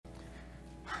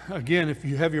Again, if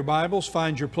you have your Bibles,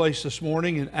 find your place this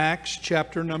morning in Acts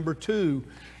chapter number 2.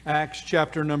 Acts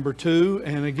chapter number 2.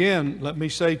 And again, let me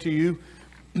say to you,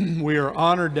 we are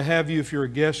honored to have you if you're a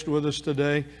guest with us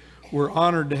today. We're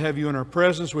honored to have you in our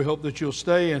presence. We hope that you'll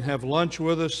stay and have lunch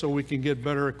with us so we can get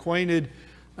better acquainted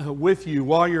with you.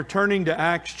 While you're turning to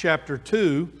Acts chapter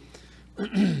 2,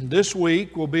 this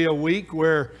week will be a week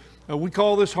where we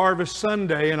call this Harvest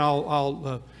Sunday, and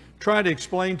I'll try to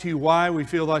explain to you why we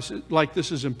feel like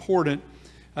this is important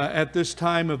at this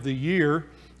time of the year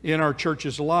in our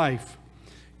church's life.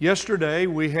 Yesterday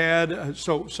we had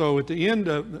so at the end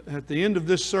of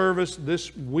this service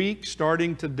this week,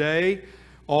 starting today,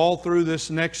 all through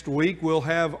this next week, we'll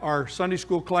have our Sunday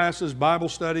school classes, Bible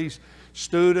studies,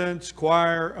 students,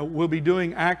 choir. We'll be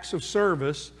doing acts of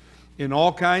service in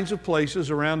all kinds of places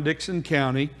around Dixon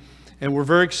County. And we're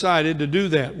very excited to do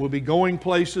that. We'll be going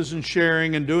places and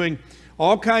sharing and doing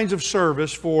all kinds of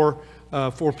service for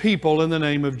people in the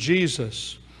name of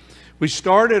Jesus. We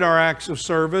started our acts of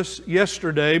service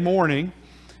yesterday morning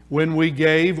when we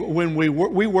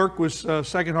work with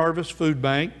Second Harvest Food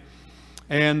Bank,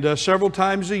 and several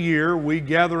times a year we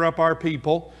gather up our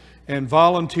people and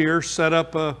volunteers, set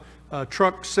up a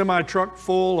semi-truck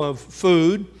full of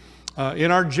food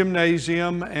in our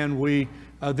gymnasium, and we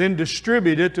then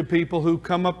distribute it to people who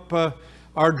come up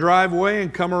our driveway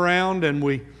and come around, and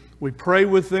we pray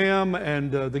with them,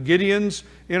 and the Gideons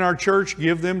in our church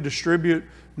distribute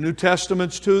New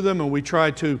Testaments to them, and we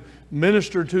try to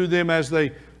minister to them as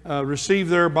they receive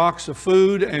their box of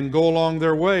food and go along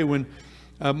their way. When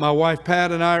my wife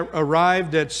Pat and I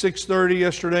arrived at 6:30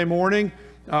 yesterday morning,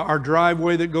 our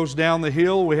driveway that goes down the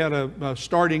hill, we had a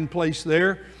starting place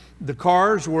there. The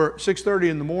cars were 6:30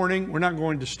 in the morning. We're not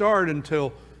going to start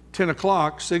until 10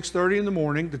 o'clock, 6:30 in the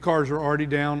morning. The cars are already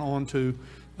down onto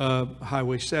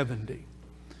Highway 70.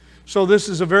 So this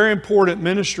is a very important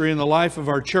ministry in the life of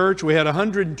our church. We had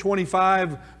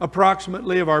 125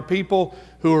 approximately of our people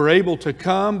who were able to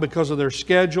come because of their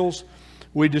schedules.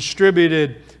 We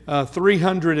distributed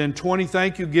 320,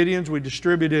 thank you Gideons, we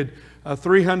distributed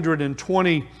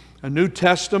 320 New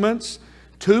Testaments.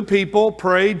 2 people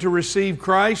prayed to receive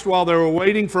Christ while they were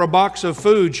waiting for a box of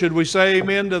food. Should we say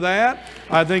amen to that?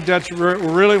 I think that's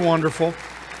really wonderful.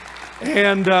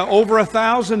 And over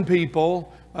 1,000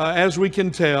 people, as we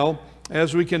can tell,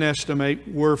 as we can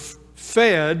estimate, were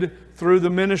fed through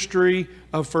the ministry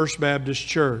of First Baptist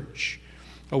Church.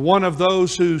 One of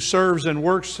those who serves and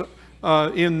works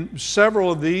in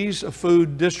several of these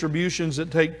food distributions that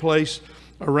take place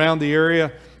around the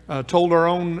area told our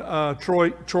own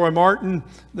Troy Martin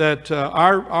that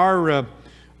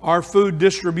our food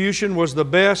distribution was the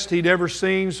best he'd ever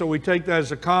seen, so we take that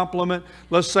as a compliment.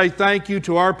 Let's say thank you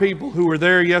to our people who were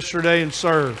there yesterday and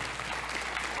served.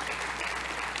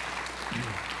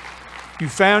 You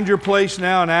found your place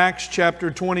now in Acts chapter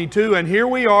 22, and here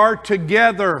we are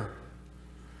together.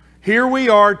 Here we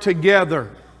are together.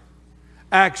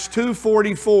 Acts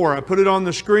 2:44. I put it on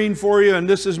the screen for you, and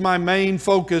this is my main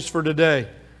focus for today.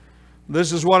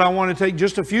 This is what I want to take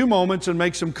just a few moments and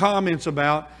make some comments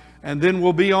about, and then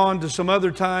we'll be on to some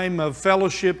other time of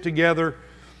fellowship together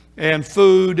and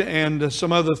food and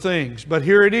some other things. But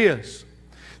here it is.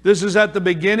 This is at the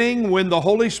beginning when the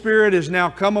Holy Spirit has now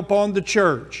come upon the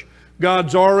church.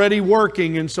 God's already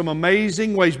working in some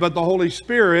amazing ways, but the Holy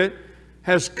Spirit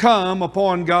has come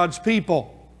upon God's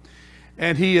people.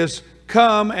 And He has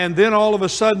come, and then all of a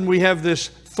sudden we have this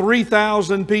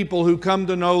 3,000 people who come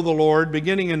to know the Lord,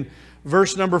 beginning in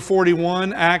verse number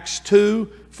 41, Acts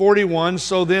 2:41.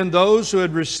 So then those who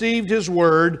had received His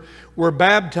word were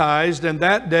baptized, and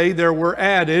that day there were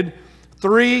added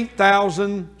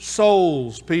 3,000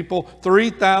 souls.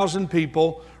 3,000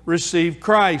 people received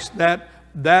Christ.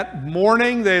 That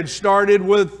morning they had started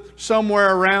with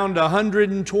somewhere around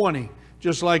 120,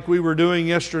 just like we were doing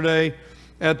yesterday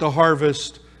at the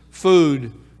Harvest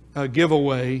Food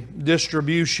giveaway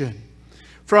distribution.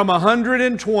 From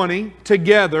 120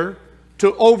 together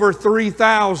to over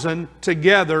 3,000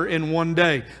 together in one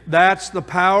day. That's the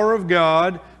power of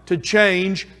God to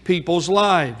change people's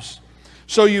lives.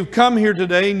 So you've come here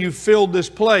today and you've filled this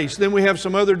place. Then we have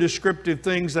some other descriptive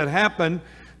things that happen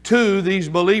to these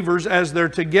believers as they're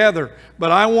together.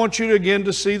 But I want you again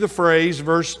to see the phrase,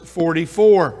 verse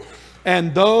 44.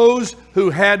 And those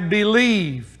who had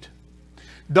believed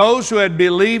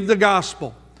the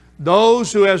gospel,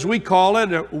 those who, as we call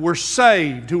it, were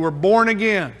saved, who were born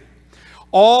again.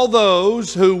 All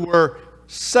those who were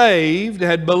saved,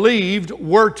 had believed,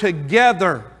 were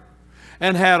together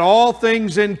and had all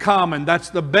things in common. That's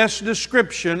the best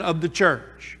description of the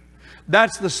church.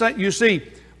 You see,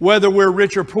 whether we're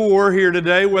rich or poor here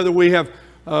today, whether we have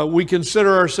we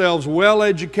consider ourselves well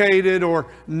educated or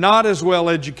not as well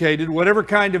educated, whatever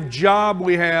kind of job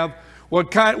we have,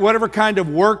 whatever kind of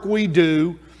work we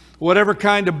do, whatever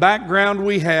kind of background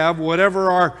we have, whatever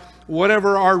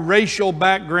our racial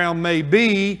background may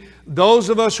be, those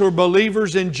of us who are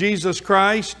believers in Jesus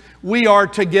Christ, we are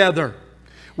together.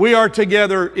 We are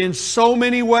together in so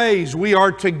many ways. We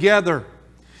are together.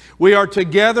 We are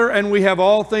together and we have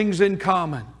all things in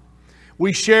common.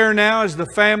 We share now as the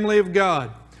family of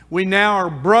God. We now are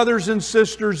brothers and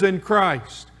sisters in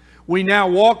Christ. We now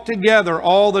walk together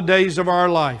all the days of our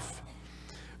life.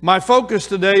 My focus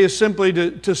today is simply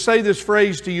to say this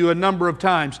phrase to you a number of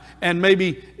times, and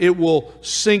maybe it will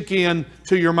sink in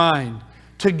to your mind.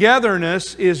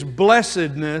 Togetherness is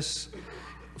blessedness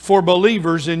for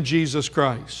believers in Jesus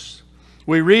Christ.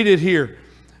 We read it here.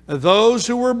 Those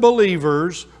who were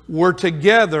believers were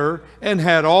together and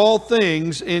had all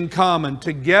things in common.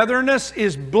 Togetherness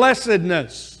is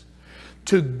blessedness.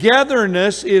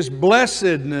 Togetherness is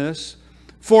blessedness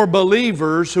for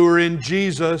believers who are in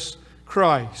Jesus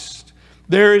Christ.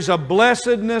 There is a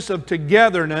blessedness of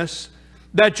togetherness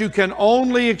that you can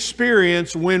only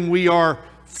experience when we are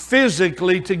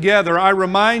physically together. I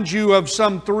remind you of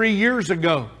some 3 years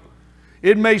ago.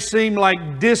 It may seem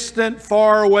like distant,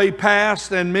 far away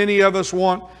past, and many of us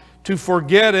want to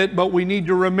forget it, but we need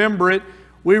to remember it.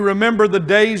 We remember the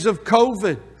days of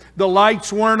COVID. The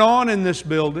lights weren't on in this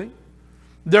building.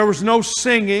 There was no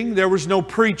singing. There was no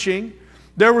preaching.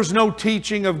 There was no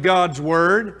teaching of God's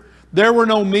Word. There were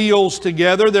no meals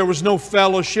together. There was no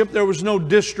fellowship. There was no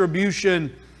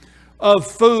distribution of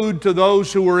food to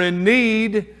those who were in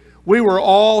need. We were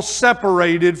all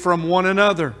separated from one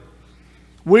another.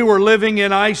 We were living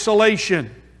in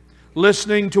isolation,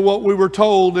 listening to what we were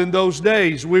told in those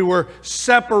days. We were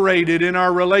separated in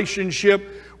our relationship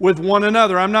with one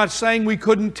another. I'm not saying we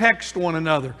couldn't text one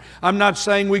another. I'm not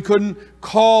saying we couldn't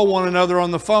call one another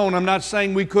on the phone. I'm not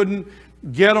saying we couldn't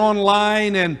get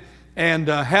online and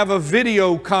have a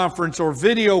video conference or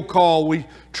video call. We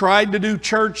tried to do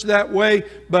church that way,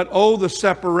 but oh, the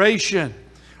separation.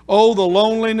 Oh, the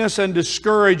loneliness and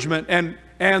discouragement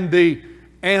and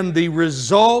the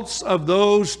results of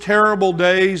those terrible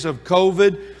days of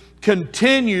COVID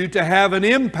continue to have an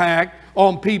impact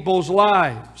on people's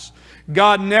lives.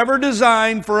 God never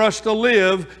designed for us to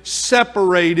live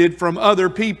separated from other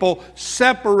people,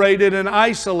 separated and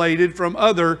isolated from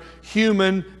other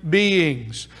human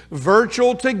beings.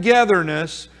 Virtual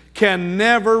togetherness can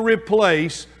never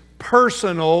replace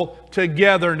personal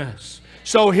togetherness.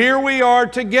 So here we are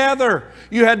together.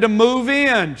 You had to move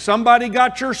in. Somebody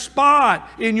got your spot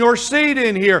in your seat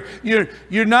in here.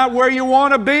 You're not where you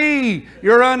want to be.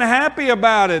 You're unhappy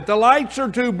about it. The lights are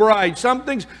too bright.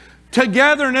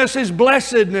 Togetherness is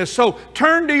blessedness. So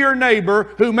turn to your neighbor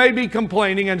who may be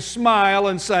complaining and smile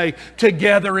and say,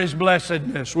 together is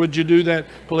blessedness. Would you do that,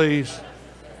 please?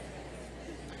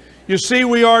 You see,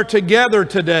 we are together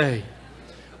today.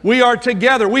 We are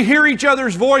together. We hear each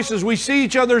other's voices. We see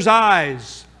each other's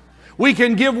eyes. We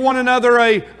can give one another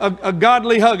a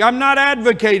godly hug. I'm not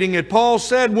advocating it. Paul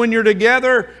said, when you're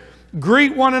together,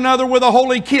 greet one another with a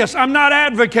holy kiss. I'm not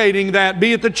advocating that,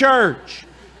 be at the church.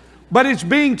 But it's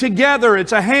being together.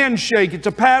 It's a handshake. It's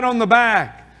a pat on the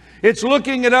back. It's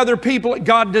looking at other people.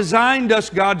 God designed us.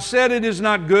 God said it is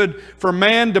not good for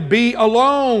man to be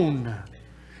alone.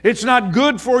 It's not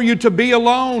good for you to be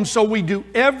alone. So we do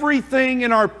everything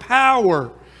in our power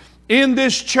in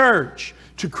this church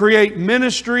to create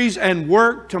ministries and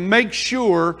work to make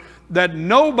sure that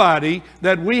nobody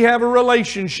that we have a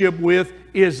relationship with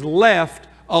is left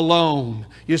alone.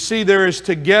 You see, there is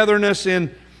togetherness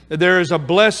there is a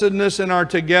blessedness in our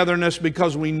togetherness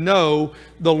because we know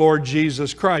the Lord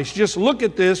Jesus Christ. Just look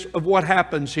at this of what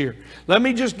happens here. Let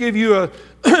me just give you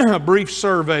a brief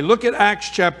survey. Look at Acts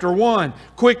chapter 1.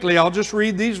 Quickly, I'll just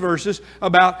read these verses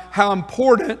about how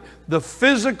important the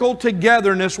physical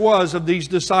togetherness was of these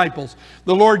disciples.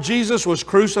 The Lord Jesus was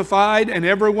crucified and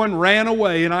everyone ran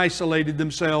away and isolated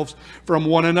themselves from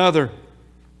one another.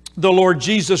 The Lord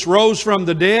Jesus rose from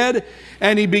the dead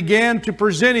and He began to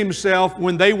present Himself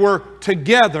when they were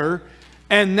together.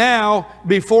 And now,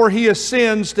 before He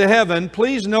ascends to heaven,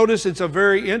 please notice it's a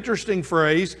very interesting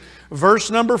phrase. Verse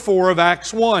number 4 of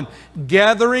Acts 1.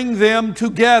 Gathering them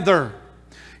together.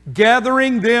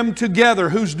 Gathering them together.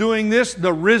 Who's doing this?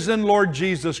 The risen Lord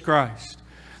Jesus Christ.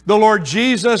 The Lord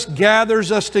Jesus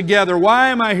gathers us together. Why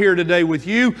am I here today with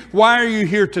you? Why are you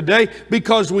here today?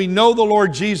 Because we know the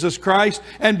Lord Jesus Christ,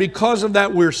 and because of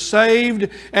that we're saved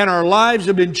and our lives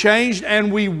have been changed,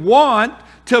 and we want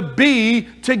to be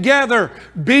together.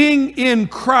 Being in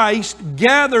Christ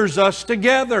gathers us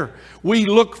together. We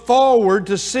look forward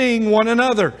to seeing one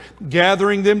another.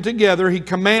 Gathering them together, He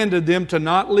commanded them to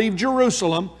not leave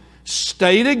Jerusalem,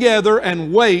 stay together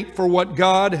and wait for what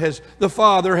the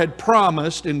Father had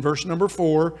promised in verse number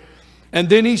 4. And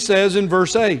then He says in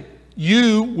verse 8,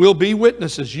 you will be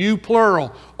witnesses, you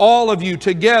plural, all of you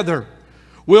together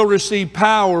will receive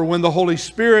power when the Holy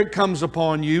Spirit comes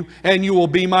upon you, and you will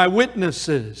be my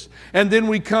witnesses. And then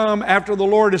we come, after the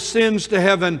Lord ascends to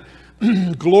heaven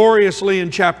gloriously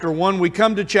in chapter 1, we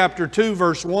come to chapter 2,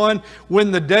 verse 1.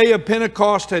 When the day of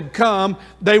Pentecost had come,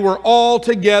 they were all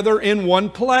together in one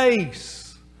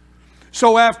place.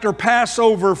 So after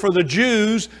Passover for the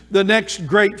Jews, the next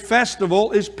great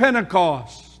festival is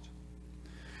Pentecost.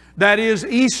 That is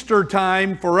Easter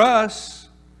time for us.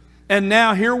 And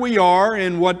now here we are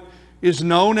in what is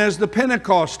known as the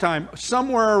Pentecost time.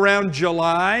 Somewhere around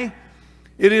July,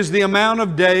 it is the amount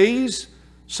of days,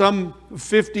 some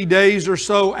 50 days or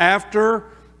so after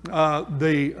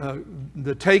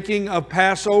the taking of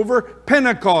Passover,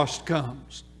 Pentecost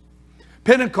comes.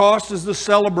 Pentecost is the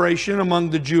celebration among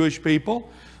the Jewish people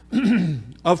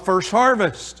of first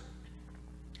harvest.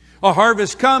 A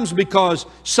harvest comes because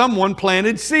someone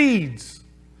planted seeds.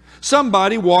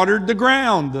 Somebody watered the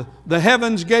ground. The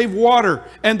heavens gave water,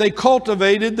 and they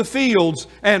cultivated the fields,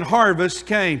 and harvest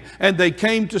came. And they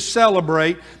came to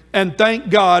celebrate and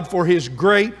thank God for His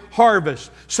great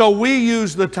harvest. So we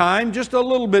use the time just a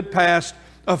little bit past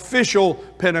official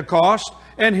Pentecost,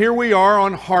 and here we are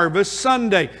on Harvest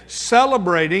Sunday,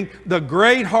 celebrating the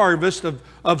great harvest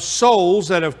of souls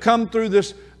that have come through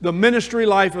the ministry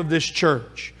life of this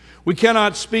church. We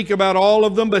cannot speak about all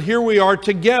of them, but here we are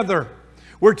together.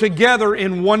 We're together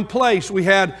in one place. We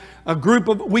had a group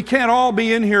we can't all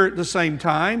be in here at the same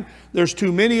time. There's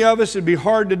too many of us. It'd be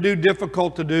hard to do,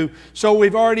 difficult to do. So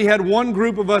we've already had one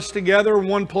group of us together in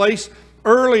one place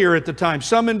earlier at the time.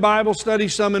 Some in Bible study,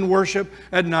 some in worship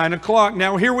at 9 o'clock.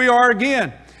 Now here we are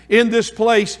again in this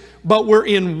place, but we're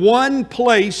in one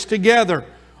place together.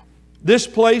 This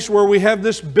place where we have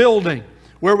this building,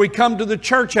 where we come to the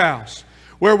church house,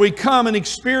 where we come and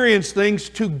experience things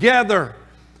together.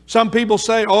 Some people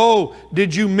say, oh,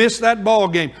 did you miss that ball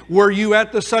game? Were you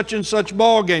at the such and such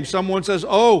ball game? Someone says,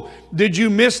 oh, did you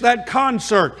miss that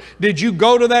concert? Did you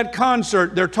go to that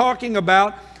concert? They're talking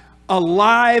about a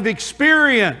live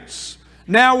experience.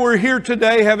 Now we're here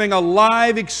today having a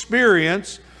live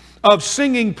experience of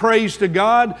singing praise to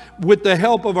God with the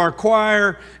help of our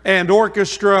choir and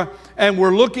orchestra. And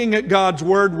we're looking at God's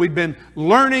Word. We've been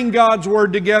learning God's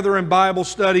Word together in Bible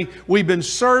study. We've been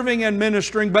serving and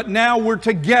ministering, but now we're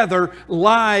together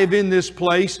live in this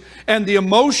place. And the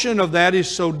emotion of that is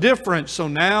so different. So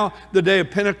now the day of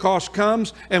Pentecost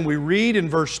comes, and we read in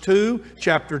verse 2,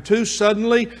 chapter 2,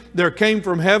 suddenly there came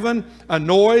from heaven a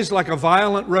noise like a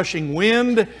violent rushing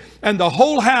wind, and the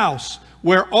whole house,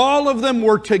 where all of them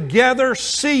were together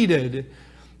seated,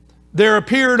 there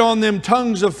appeared on them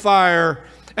tongues of fire,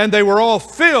 and they were all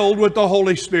filled with the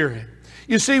Holy Spirit.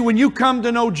 You see, when you come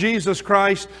to know Jesus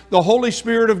Christ, the Holy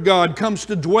Spirit of God comes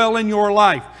to dwell in your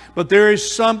life. But there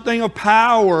is something of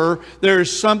power, there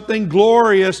is something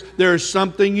glorious, there is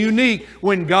something unique.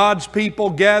 When God's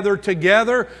people gather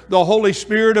together, the Holy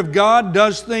Spirit of God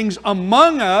does things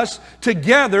among us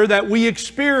together that we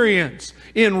experience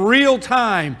in real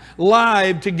time,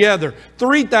 live together.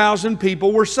 3,000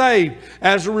 people were saved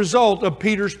as a result of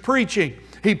Peter's preaching.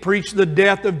 He preached the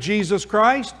death of Jesus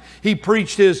Christ. He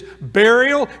preached His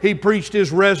burial. He preached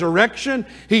His resurrection.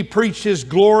 He preached His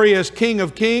glory as King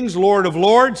of Kings, Lord of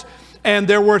Lords. And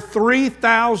there were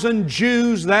 3,000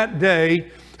 Jews that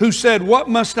day who said, what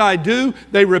must I do?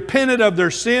 They repented of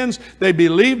their sins. They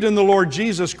believed in the Lord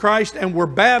Jesus Christ and were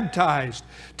baptized.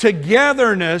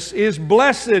 Togetherness is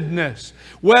blessedness.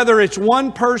 Whether it's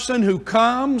one person who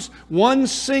comes, one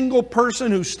single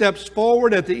person who steps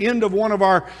forward at the end of one of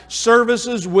our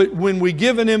services when we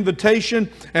give an invitation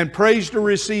and prays to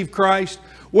receive Christ,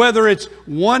 whether it's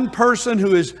one person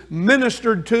who is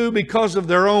ministered to because of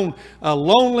their own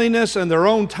loneliness and their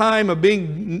own time of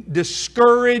being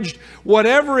discouraged,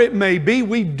 whatever it may be,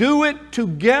 we do it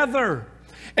together.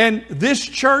 And this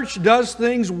church does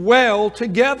things well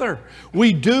together.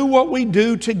 We do what we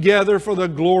do together for the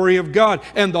glory of God.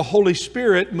 And the Holy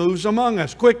Spirit moves among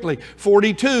us. Quickly,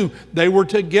 42, they were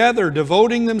together,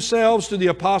 devoting themselves to the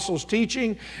apostles'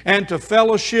 teaching and to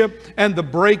fellowship and the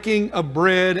breaking of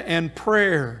bread and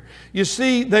prayer. You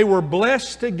see, they were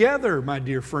blessed together, my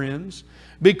dear friends,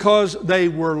 because they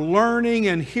were learning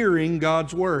and hearing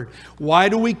God's Word. Why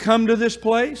do we come to this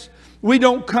place? We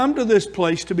don't come to this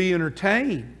place to be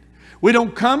entertained. We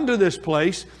don't come to this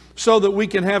place so that we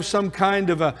can have some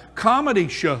kind of a comedy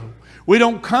show. We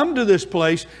don't come to this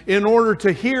place in order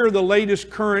to hear the latest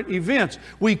current events.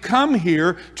 We come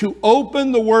here to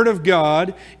open the Word of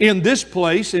God in this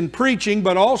place, in preaching,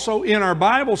 but also in our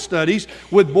Bible studies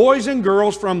with boys and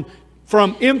girls from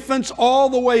infants all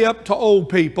the way up to old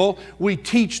people. We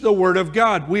teach the Word of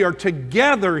God. We are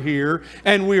together here,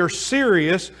 and we are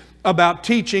serious about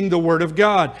teaching the Word of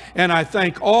God. And I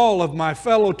thank all of my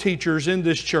fellow teachers in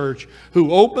this church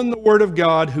who open the Word of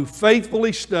God, who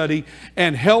faithfully study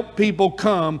and help people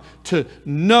come to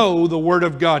know the Word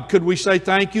of God. Could we say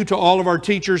thank you to all of our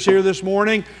teachers here this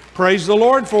morning? Praise the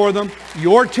Lord for them.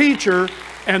 Your teacher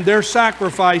and their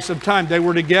sacrifice of time. They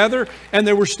were together and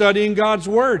they were studying God's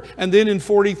Word. And then in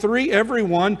 43,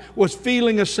 everyone was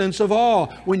feeling a sense of awe.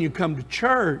 When you come to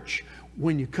church,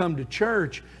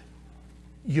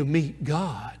 you meet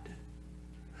God.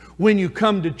 When you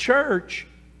come to church,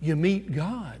 you meet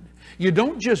God. You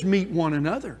don't just meet one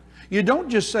another. You don't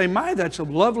just say, my, that's a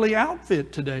lovely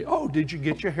outfit today. Oh, did you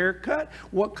get your hair cut?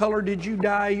 What color did you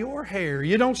dye your hair?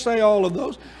 You don't say all of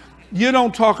those. You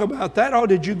don't talk about that. Oh,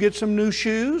 did you get some new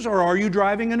shoes, or are you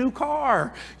driving a new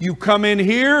car? You come in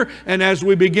here, and as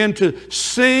we begin to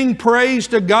sing praise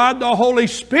to God, the Holy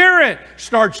Spirit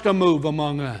starts to move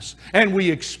among us. And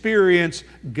we experience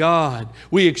God.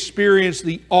 We experience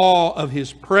the awe of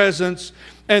His presence.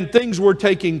 And things were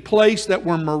taking place that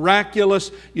were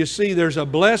miraculous. You see, there's a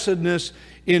blessedness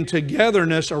in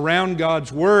togetherness around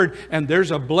God's Word, and there's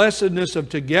a blessedness of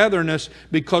togetherness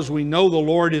because we know the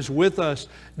Lord is with us.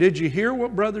 Did you hear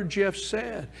what Brother Jeff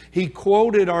said? He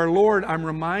quoted our Lord. I'm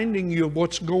reminding you of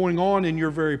what's going on in your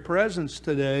very presence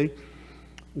today.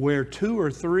 Where 2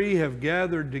 or 3 have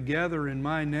gathered together in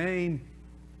my name,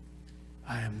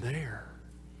 I am there.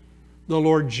 The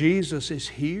Lord Jesus is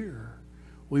here.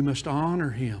 We must honor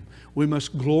Him. We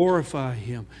must glorify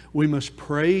Him. We must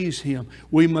praise Him.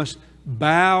 We must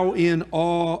bow in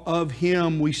awe of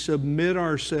Him. We submit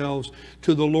ourselves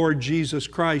to the Lord Jesus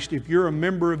Christ. If you're a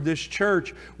member of this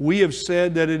church, we have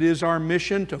said that it is our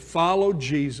mission to follow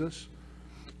Jesus,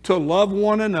 to love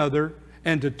one another,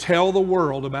 and to tell the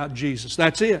world about Jesus.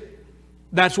 That's it.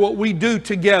 That's what we do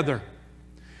together.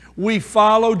 We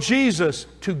follow Jesus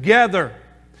together.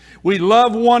 We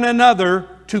love one another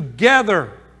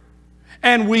together.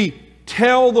 And we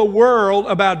tell the world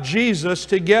about Jesus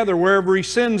together wherever He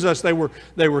sends us. They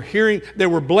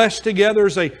were blessed together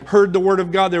as they heard the Word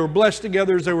of God. They were blessed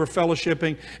together as they were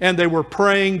fellowshipping, and they were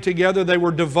praying together. They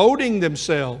were devoting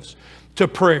themselves to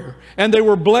prayer. And they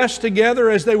were blessed together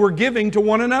as they were giving to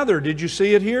one another. Did you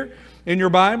see it here in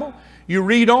your Bible? You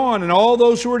read on, and all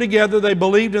those who were together, they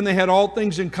believed and they had all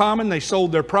things in common. They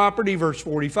sold their property, verse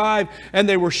 45, and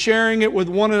they were sharing it with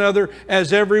one another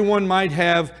as everyone might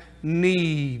have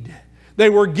need. They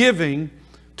were giving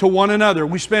to one another.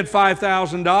 We spent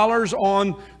 $5,000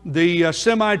 on the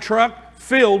semi-truck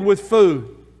filled with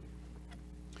food.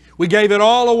 We gave it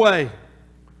all away.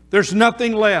 There's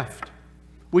nothing left.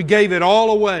 We gave it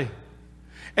all away.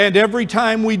 And every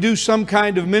time we do some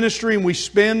kind of ministry and we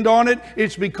spend on it,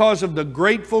 it's because of the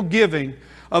grateful giving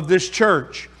of this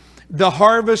church. The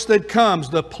harvest that comes,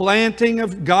 the planting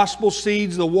of gospel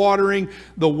seeds, the watering,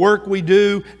 the work we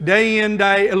do day in,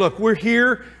 day. Look, we're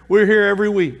here every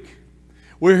week.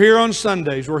 We're here on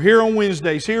Sundays. We're here on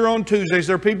Wednesdays, here on Tuesdays.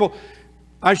 There are people,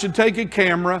 I should take a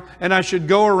camera and I should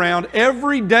go around.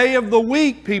 Every day of the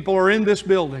week, people are in this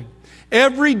building.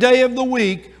 Every day of the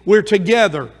week, we're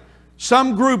together.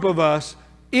 Some group of us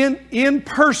in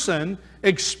person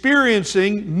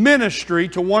experiencing ministry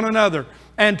to one another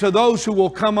and to those who will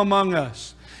come among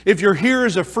us. If you're here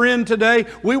as a friend today,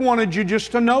 we wanted you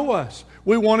just to know us.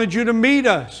 We wanted you to meet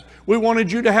us. We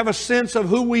wanted you to have a sense of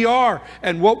who we are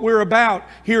and what we're about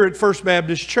here at First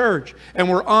Baptist Church. And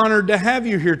we're honored to have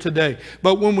you here today.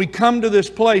 But when we come to this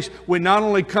place, we not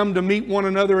only come to meet one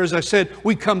another, as I said,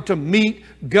 we come to meet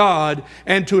God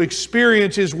and to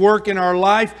experience His work in our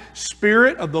life.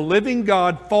 Spirit of the living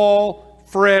God, fall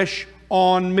fresh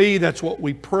on me. That's what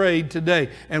we prayed today.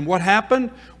 And what happened?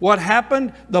 What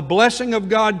happened? The blessing of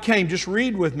God came. Just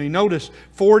read with me. Notice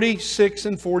 46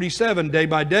 and 47. Day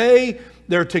by day,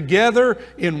 they're together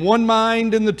in one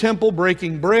mind in the temple,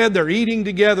 breaking bread. They're eating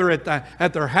together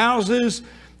at their houses,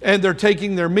 and they're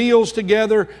taking their meals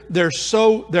together. They're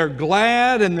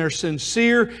glad and they're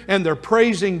sincere and they're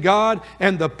praising God.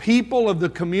 And the people of the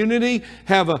community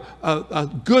have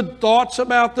a good thoughts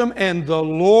about them. And the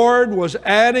Lord was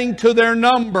adding to their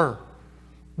number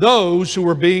those who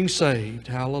were being saved.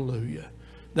 Hallelujah.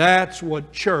 That's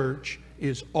what church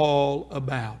is all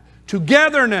about.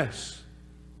 Togetherness.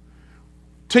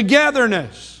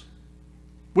 Togetherness.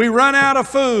 We run out of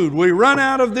food. We run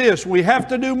out of this. We have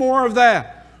to do more of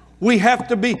that.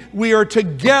 We are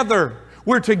together.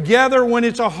 We're together when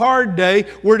it's a hard day.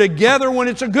 We're together when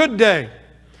it's a good day.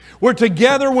 We're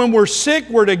together when we're sick.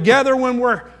 We're together when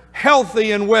we're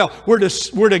healthy and well. We're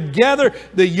together.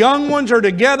 The young ones are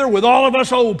together with all of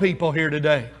us old people here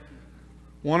today.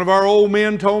 One of our old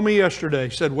men told me yesterday,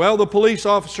 said, well, the police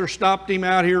officer stopped him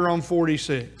out here on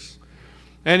 46.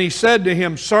 And he said to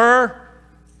him, sir,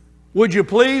 would you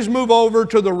please move over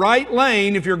to the right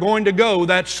lane if you're going to go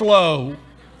that slow?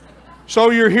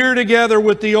 So you're here together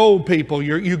with the old people.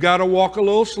 You got to walk a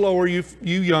little slower, you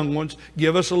young ones.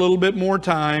 Give us a little bit more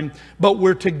time. But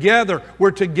we're together.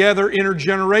 We're together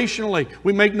intergenerationally.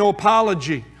 We make no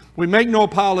apology. We make no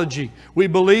apology. We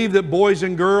believe that boys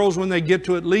and girls, when they get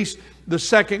to at least the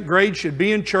second grade, should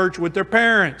be in church with their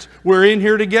parents. We're in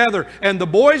here together. And the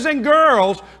boys and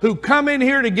girls who come in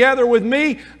here together with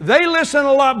me, they listen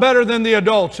a lot better than the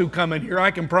adults who come in here.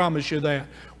 I can promise you that.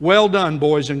 Well done,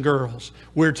 boys and girls.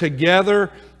 We're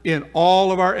together in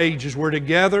all of our ages. We're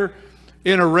together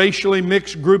in a racially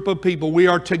mixed group of people. We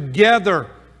are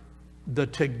together. The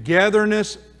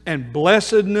togetherness and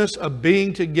blessedness of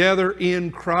being together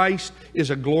in Christ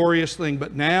is a glorious thing.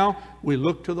 But now we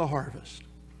look to the harvest.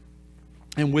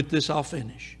 And with this I'll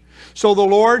finish. So the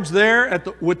Lord's there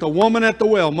with the woman at the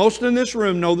well. Most in this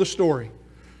room know the story.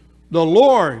 The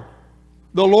Lord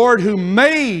who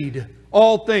made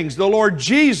all things, the Lord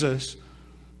Jesus,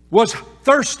 was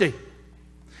thirsty.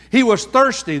 He was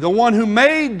thirsty, the one who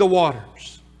made the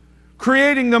waters,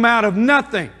 creating them out of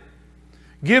nothing.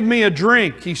 Give me a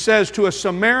drink, he says to a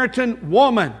Samaritan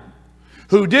woman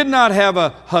who did not have a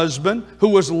husband, who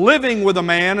was living with a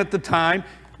man at the time.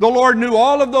 The Lord knew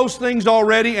all of those things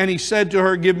already, and He said to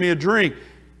her, give me a drink.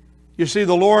 You see,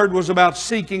 the Lord was about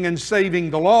seeking and saving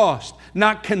the lost,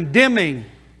 not condemning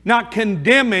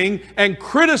and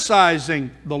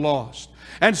criticizing the lost.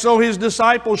 And so His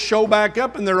disciples show back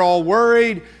up and they're all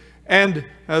worried and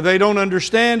they don't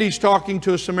understand. He's talking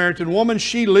to a Samaritan woman.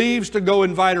 She leaves to go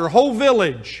invite her whole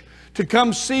village to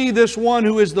come see this one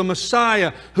who is the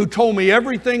Messiah, who told me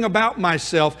everything about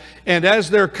myself. And as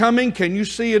they're coming, can you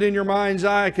see it in your mind's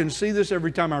eye? I can see this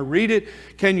every time I read it.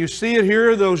 Can you see it?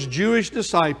 Here are those Jewish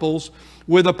disciples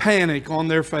with a panic on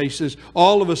their faces.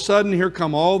 All of a sudden, here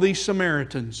come all these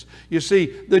Samaritans. You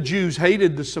see, the Jews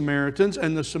hated the Samaritans,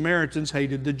 and the Samaritans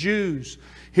hated the Jews.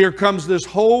 Here comes this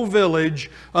whole village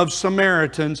of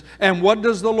Samaritans. And what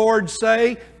does the Lord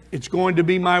say? It's going to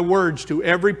be my words to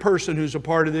every person who's a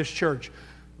part of this church.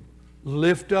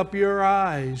 Lift up your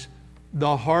eyes.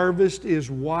 The harvest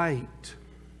is white.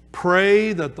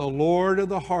 Pray that the Lord of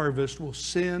the harvest will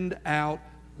send out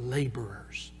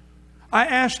laborers. I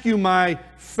ask you, my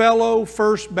fellow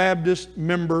First Baptist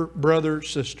member, brother,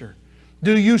 sister,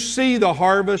 do you see the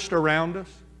harvest around us?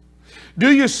 Do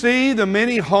you see the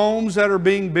many homes that are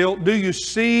being built? Do you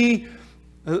see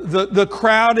the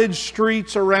crowded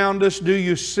streets around us? Do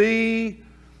you see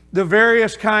the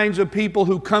various kinds of people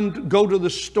who go to the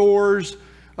stores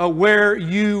where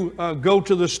you go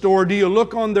to the store? Do you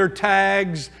look on their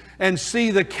tags and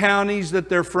see the counties that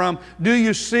they're from? Do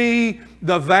you see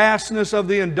the vastness of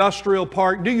the industrial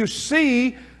park? Do you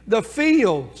see the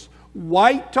fields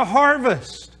white to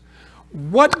harvest?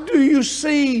 What do you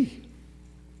see?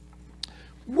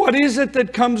 What is it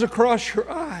that comes across your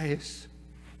eyes?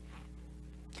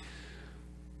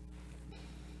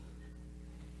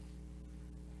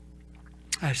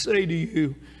 I say to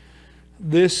you,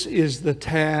 this is the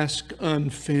task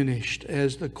unfinished,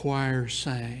 as the choir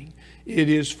sang. It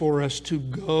is for us to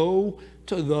go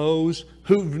to those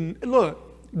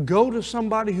go to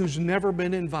somebody who's never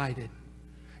been invited.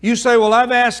 You say, well,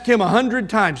 I've asked him 100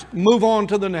 times. Move on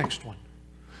to the next one.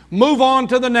 Move on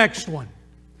to the next one.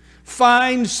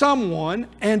 Find someone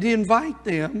and invite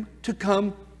them to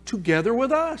come together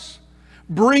with us.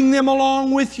 Bring them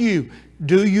along with you.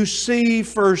 Do you see,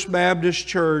 First Baptist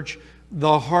Church,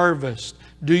 the harvest?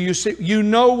 Do you see? You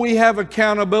know we have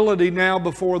accountability now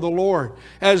before the Lord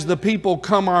as the people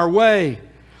come our way.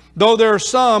 Though there are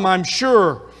some, I'm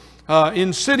sure,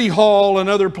 in City Hall and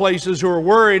other places who are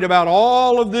worried about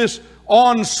all of this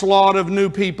onslaught of new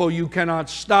people. You cannot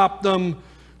stop them,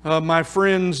 my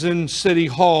friends in City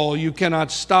Hall. You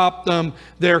cannot stop them.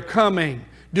 They're coming.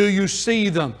 Do you see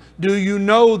them? Do you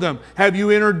know them? Have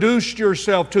you introduced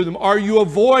yourself to them? Are you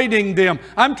avoiding them?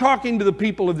 I'm talking to the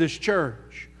people of this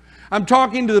church. I'm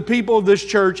talking to the people of this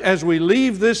church as we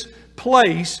leave this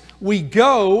place. We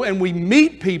go and we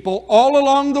meet people all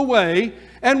along the way,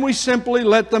 and we simply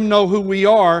let them know who we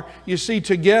are. You see,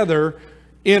 together,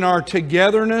 in our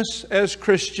togetherness as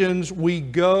Christians, we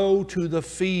go to the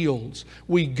fields.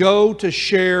 We go to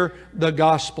share the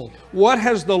gospel. What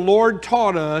has the Lord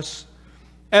taught us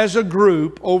as a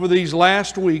group over these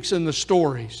last weeks in the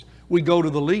stories, we go to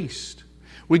the least.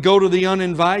 We go to the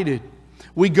uninvited.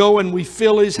 We go and we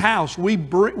fill His house. We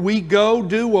go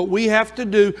do what we have to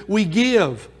do. We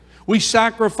give. We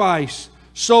sacrifice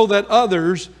so that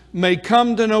others may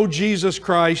come to know Jesus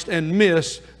Christ and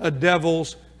miss a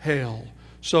devil's hell.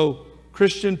 So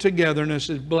Christian togetherness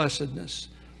is blessedness.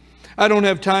 I don't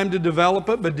have time to develop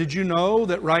it, but did you know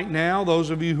that right now, those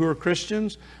of you who are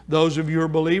Christians, those of you who are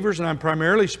believers, and I'm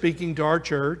primarily speaking to our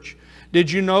church,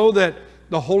 did you know that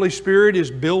the Holy Spirit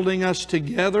is building us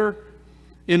together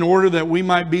in order that we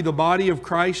might be the body of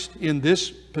Christ in this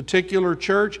particular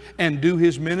church and do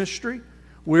His ministry?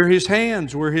 We're His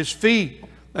hands, we're His feet.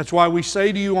 That's why we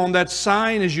say to you on that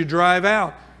sign as you drive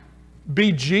out,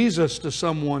 be Jesus to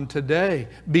someone today.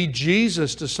 Be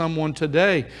Jesus to someone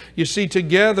today. You see,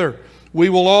 together, we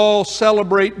will all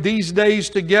celebrate these days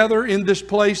together in this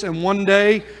place. And one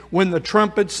day, when the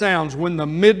trumpet sounds, when the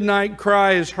midnight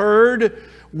cry is heard,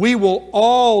 we will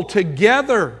all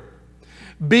together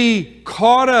be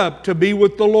caught up to be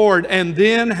with the Lord. And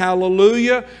then,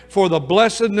 hallelujah, for the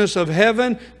blessedness of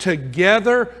heaven,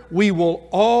 together we will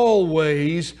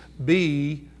always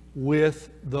be with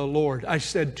the Lord. I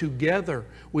said together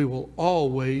we will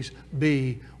always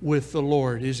be with the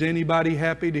Lord. Is anybody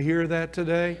happy to hear that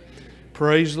today?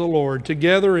 Praise the Lord.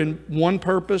 Together in one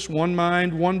purpose, one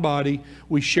mind, one body,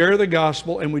 we share the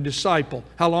gospel and we disciple.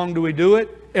 How long do we do it?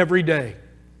 Every day.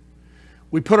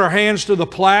 We put our hands to the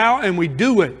plow and we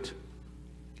do it.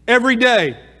 Every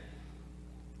day.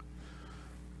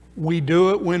 We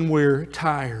do it when we're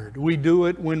tired. We do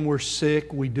it when we're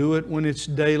sick. We do it when it's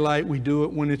daylight. We do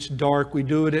it when it's dark. We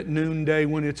do it at noonday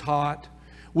when it's hot.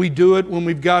 We do it when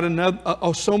we've got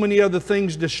so many other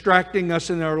things distracting us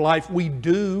in our life. We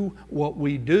do what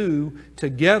we do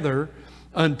together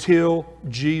until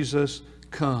Jesus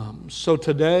comes. So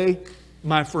today,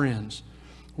 my friends,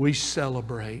 we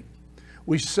celebrate.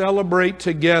 We celebrate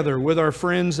together with our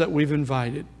friends that we've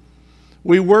invited.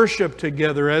 We worship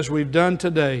together as we've done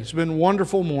today. It's been a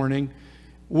wonderful morning.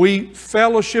 We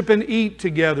fellowship and eat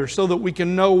together so that we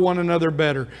can know one another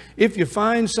better. If you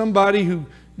find somebody who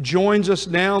joins us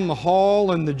down the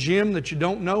hall in the gym that you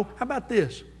don't know, how about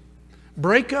this?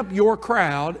 Break up your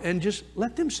crowd and just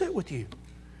let them sit with you.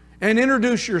 And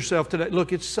introduce yourself today.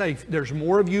 Look, it's safe. There's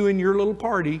more of you in your little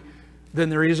party than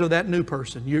there is of that new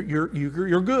person. You're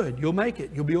good. You'll make it.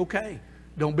 You'll be okay.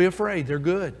 Don't be afraid. They're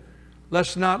good.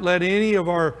 Let's not let any of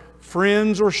our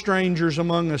friends or strangers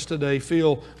among us today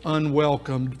feel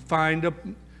unwelcomed.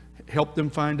 Help them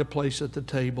find a place at the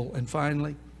table. And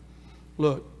finally,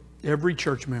 look, every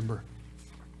church member,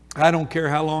 I don't care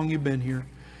how long you've been here.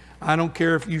 I don't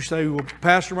care if you say, well,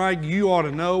 Pastor Mike, you ought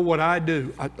to know what I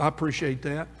do. I appreciate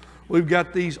that. We've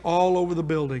got these all over the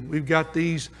building. We've got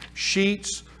these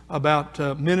sheets about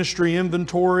ministry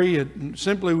inventory. And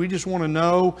simply, we just want to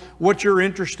know what you're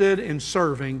interested in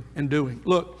serving and doing.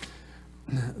 Look,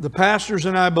 the pastors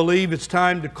and I believe it's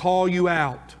time to call you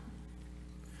out.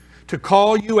 To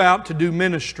call you out to do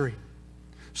ministry.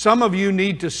 Some of you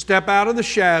need to step out of the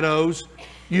shadows.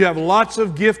 You have lots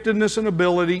of giftedness and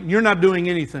ability. You're not doing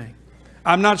anything.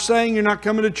 I'm not saying you're not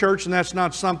coming to church and that's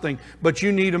not something, but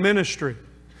you need a ministry.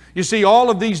 You see, all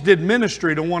of these did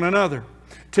ministry to one another.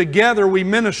 Together we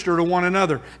minister to one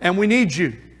another. And we need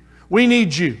you. We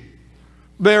need you.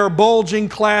 There are bulging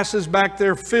classes back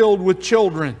there filled with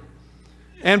children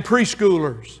and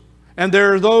preschoolers. And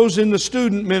there are those in the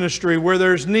student ministry where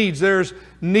there's needs. There's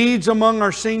needs among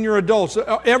our senior adults.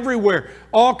 Everywhere.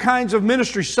 All kinds of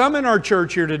ministries. Some in our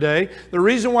church here today. The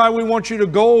reason why we want you to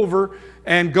go over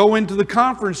and go into the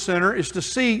conference center is to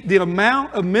see the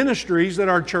amount of ministries that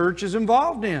our church is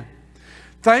involved in.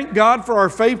 Thank God for our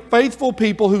faithful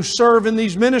people who serve in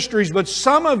these ministries. But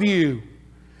some of you,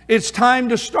 it's time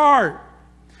to start.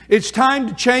 It's time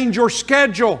to change your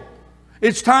schedule.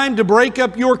 It's time to break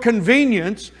up your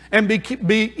convenience and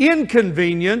be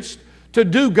inconvenienced to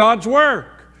do God's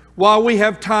work while we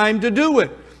have time to do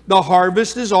it. The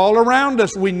harvest is all around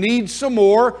us. We need some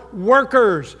more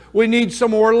workers. We need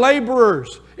some more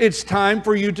laborers. It's time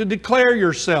for you to declare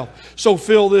yourself. So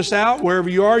fill this out wherever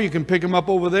you are. You can pick them up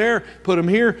over there, put them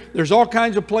here. There's all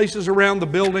kinds of places around the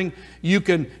building. You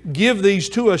can give these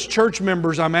to us church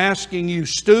members. I'm asking you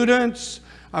students,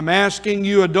 I'm asking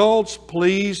you adults,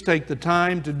 please take the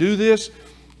time to do this.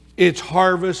 It's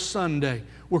Harvest Sunday.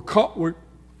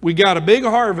 We got a big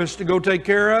harvest to go take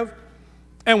care of,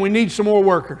 and we need some more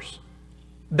workers.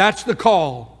 That's the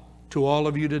call to all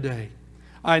of you today.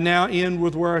 I now end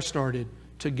with where I started.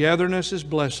 Togetherness is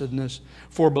blessedness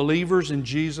for believers in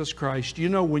Jesus Christ. You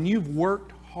know, when you've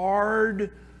worked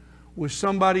hard, with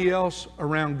somebody else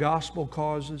around gospel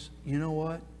causes, you know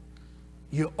what?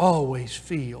 You always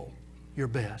feel your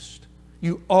best.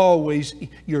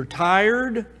 You're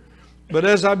tired, but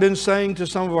as I've been saying to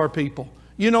some of our people,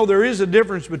 you know, there is a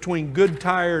difference between good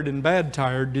tired and bad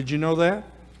tired. Did you know that?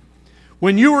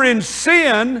 When you were in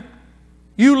sin,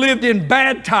 you lived in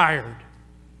bad tired.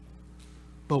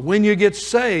 But when you get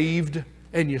saved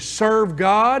and you serve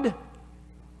God,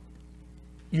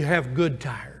 you have good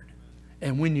tired.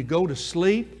 And when you go to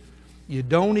sleep, you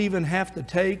don't even have to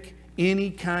take any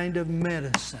kind of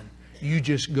medicine. You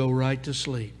just go right to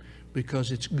sleep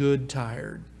because it's good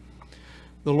tired.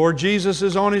 The Lord Jesus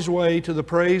is on His way to the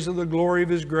praise of the glory of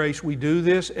His grace. We do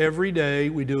this every day.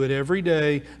 We do it every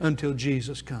day until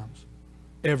Jesus comes.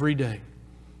 Every day.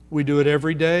 We do it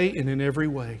every day and in every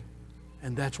way.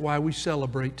 And that's why we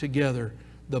celebrate together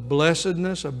the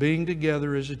blessedness of being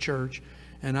together as a church.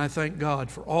 And I thank God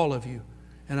for all of you.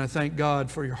 And I thank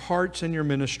God for your hearts and your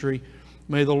ministry.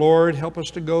 May the Lord help us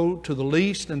to go to the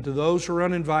least and to those who are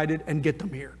uninvited and get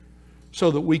them here so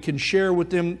that we can share with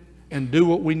them and do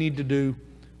what we need to do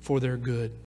for their good.